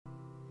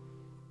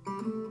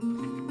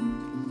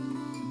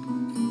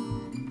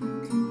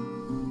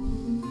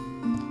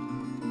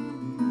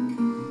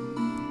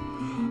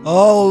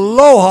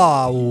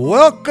Aloha!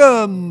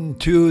 Welcome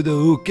to the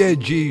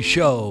Ukeji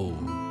Show.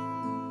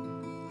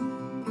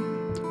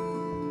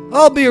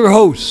 I'll be your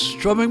host,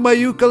 strumming my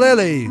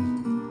ukulele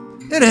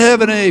and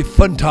having a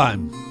fun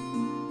time.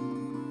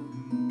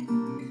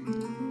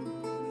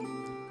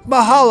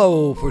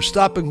 Mahalo for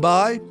stopping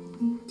by.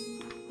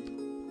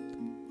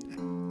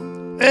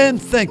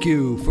 And thank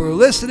you for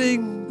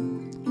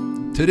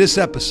listening to this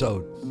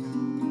episode.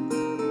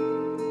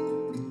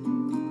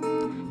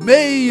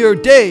 May your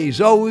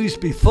days always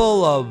be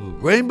full of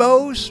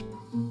rainbows,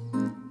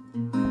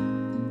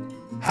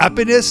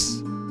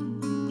 happiness,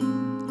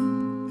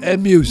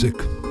 and music.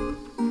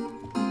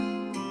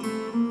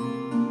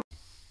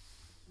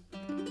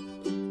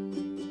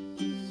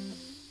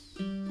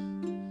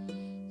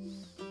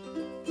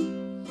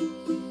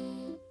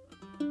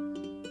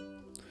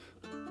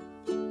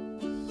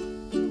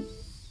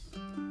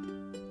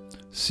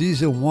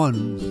 Season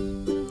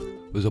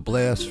 1 was a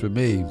blast for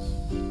me.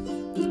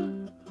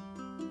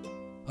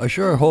 I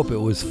sure hope it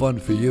was fun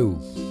for you.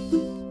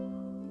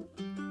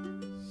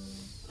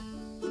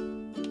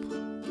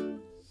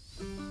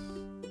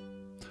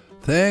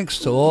 Thanks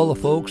to all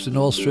the folks in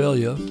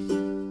Australia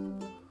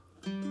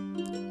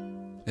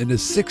and the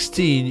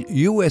 16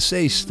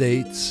 USA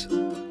states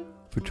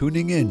for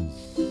tuning in.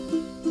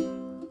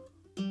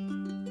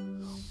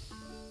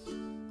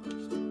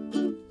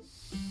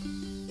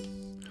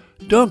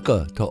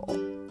 Danke to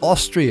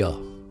Austria,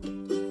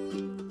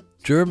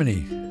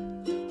 Germany,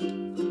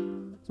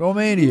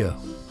 Romania,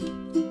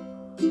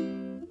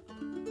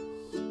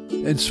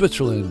 and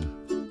Switzerland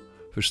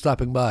for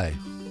stopping by.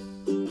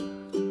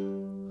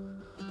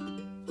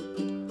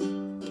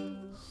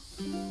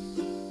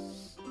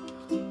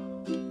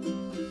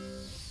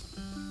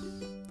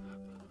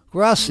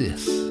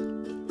 Gracias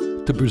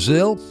to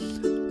Brazil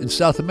and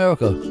South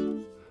America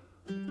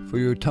for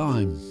your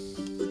time.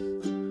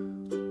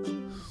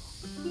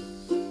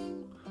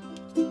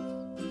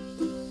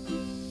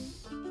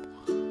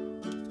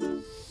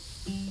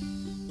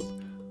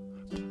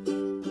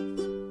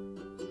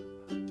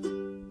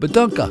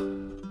 Bedanke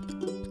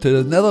to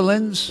the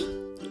Netherlands,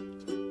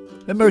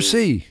 and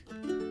merci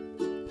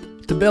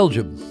to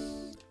Belgium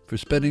for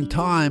spending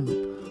time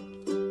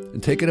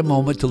and taking a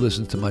moment to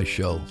listen to my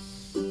show.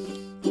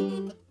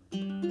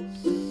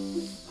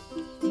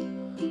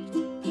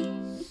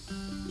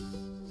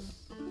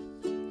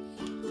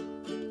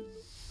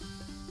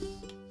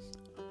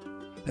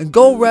 And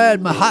go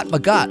rad Mahatma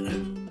Gat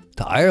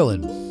to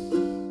Ireland.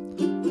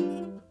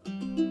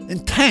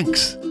 And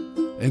thanks,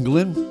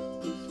 England,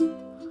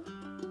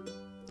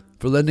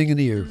 for lending an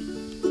ear.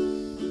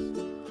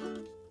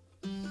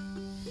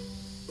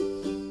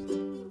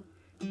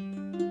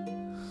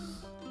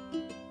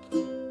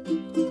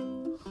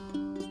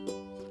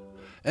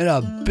 And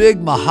a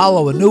big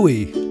mahalo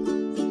anui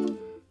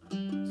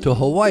to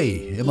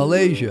Hawaii and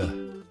Malaysia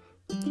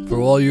for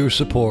all your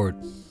support.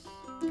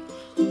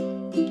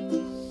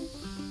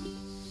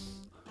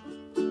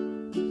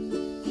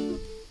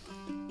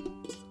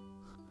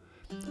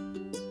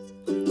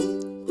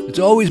 It's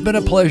always been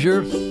a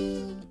pleasure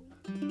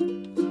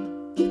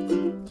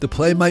to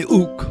play my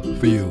ook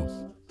for you.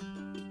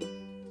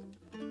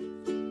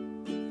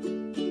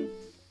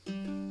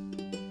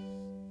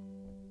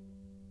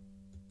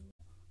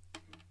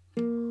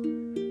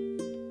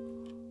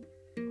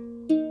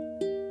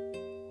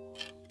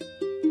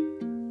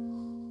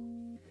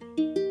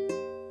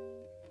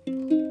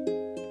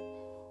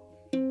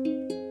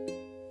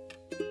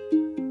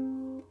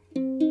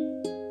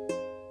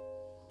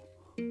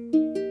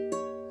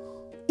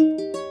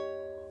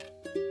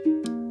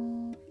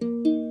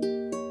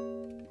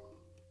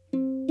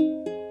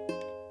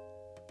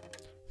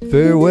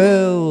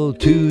 Farewell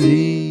to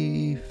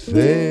thee,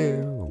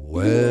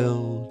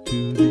 farewell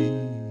to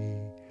thee,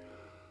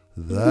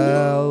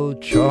 thou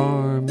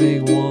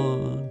charming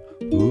one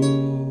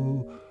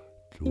who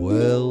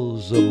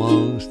dwells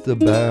amongst the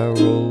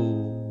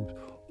barrows.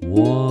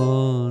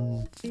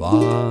 One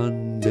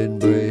fond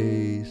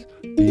embrace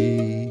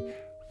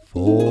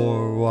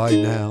before I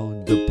now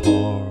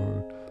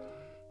depart,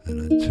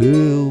 and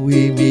until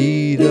we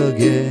meet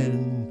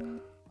again,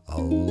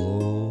 aloha.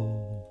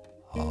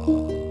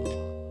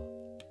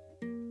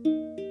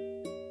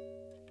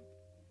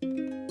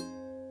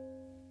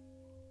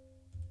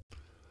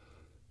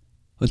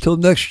 Until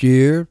next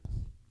year,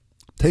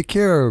 take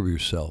care of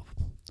yourself.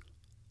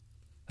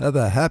 Have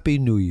a happy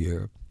new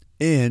year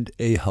and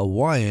a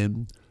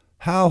Hawaiian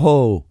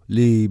hauho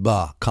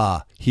liba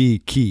ka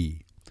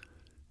hiki.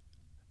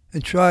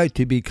 And try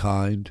to be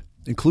kind,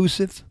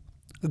 inclusive,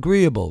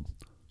 agreeable,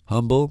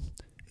 humble,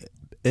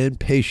 and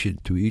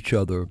patient to each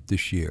other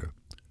this year.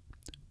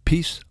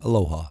 Peace,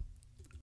 aloha.